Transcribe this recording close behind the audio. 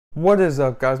What is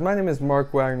up, guys? My name is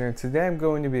Mark Wagner, and today I'm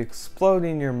going to be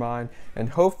exploding your mind and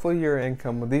hopefully your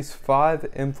income with these 5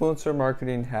 influencer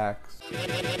marketing hacks.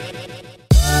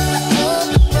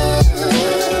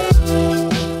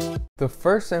 The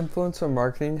first influencer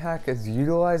marketing hack is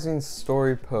utilizing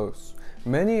story posts.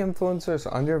 Many influencers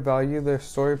undervalue their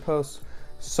story posts,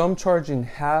 some charging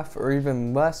half or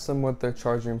even less than what they're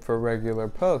charging for regular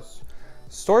posts.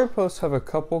 Story posts have a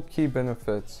couple key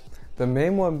benefits. The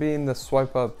main one being the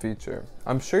swipe up feature.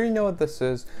 I'm sure you know what this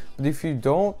is, but if you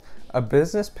don't, a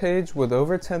business page with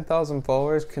over 10,000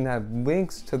 followers can add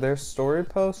links to their story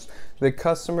posts that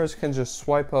customers can just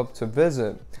swipe up to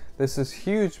visit. This is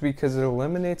huge because it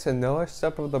eliminates another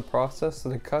step of the process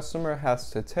that a customer has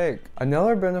to take.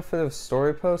 Another benefit of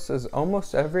story posts is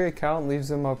almost every account leaves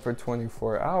them up for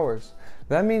 24 hours.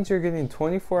 That means you're getting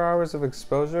 24 hours of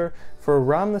exposure for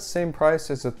around the same price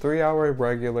as a 3-hour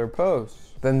regular post.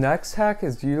 The next hack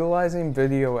is utilizing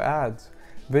video ads.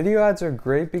 Video ads are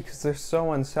great because they're so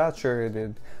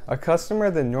unsaturated. A customer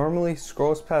that normally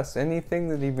scrolls past anything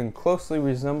that even closely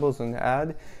resembles an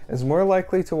ad is more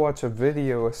likely to watch a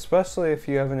video, especially if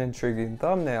you have an intriguing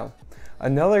thumbnail.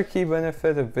 Another key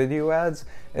benefit of video ads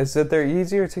is that they're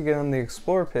easier to get on the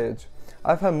Explore page.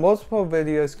 I've had multiple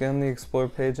videos get on the Explore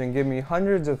page and give me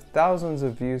hundreds of thousands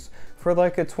of views for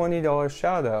like a $20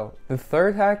 shout out. The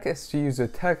third hack is to use a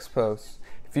text post.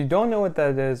 If you don't know what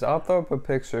that is, I'll throw up a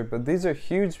picture, but these are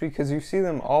huge because you see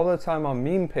them all the time on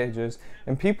meme pages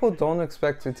and people don't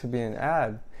expect it to be an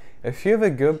ad. If you have a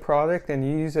good product and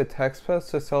you use a text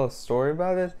post to tell a story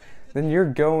about it, then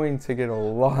you're going to get a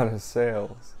lot of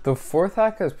sales. The fourth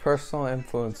hack is personal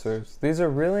influencers. These are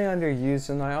really underused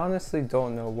and I honestly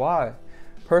don't know why.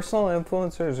 Personal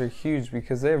influencers are huge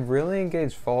because they have really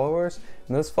engaged followers,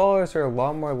 and those followers are a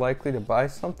lot more likely to buy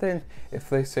something if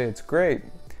they say it's great.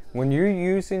 When you're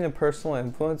using a personal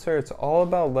influencer, it's all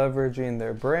about leveraging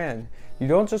their brand. You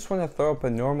don't just want to throw up a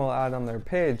normal ad on their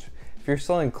page. If you're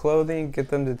selling clothing, get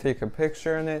them to take a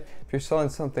picture in it. If you're selling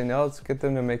something else, get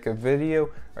them to make a video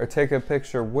or take a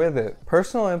picture with it.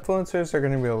 Personal influencers are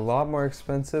going to be a lot more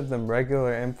expensive than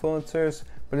regular influencers,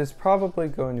 but it's probably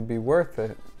going to be worth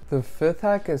it. The fifth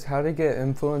hack is how to get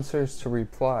influencers to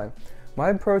reply. My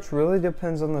approach really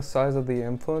depends on the size of the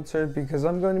influencer because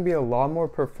I'm going to be a lot more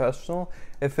professional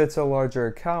if it's a larger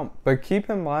account. But keep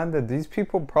in mind that these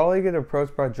people probably get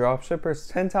approached by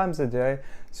dropshippers 10 times a day,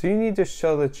 so you need to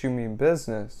show that you mean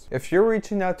business. If you're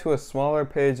reaching out to a smaller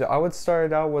page, I would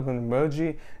start out with an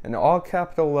emoji and all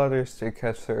capital letters to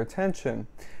catch their attention.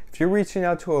 If you're reaching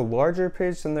out to a larger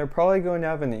page, then they're probably going to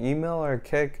have an email or a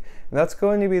Kik, and that's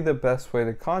going to be the best way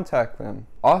to contact them.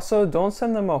 Also, don't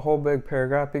send them a whole big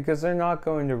paragraph because they're not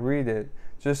going to read it.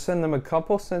 Just send them a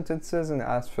couple sentences and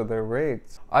ask for their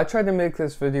rates. I tried to make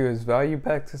this video as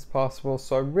value-packed as possible,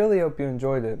 so I really hope you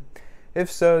enjoyed it. If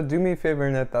so, do me a favor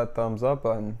and hit that thumbs up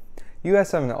button. You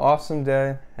guys have an awesome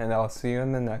day, and I'll see you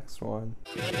in the next one.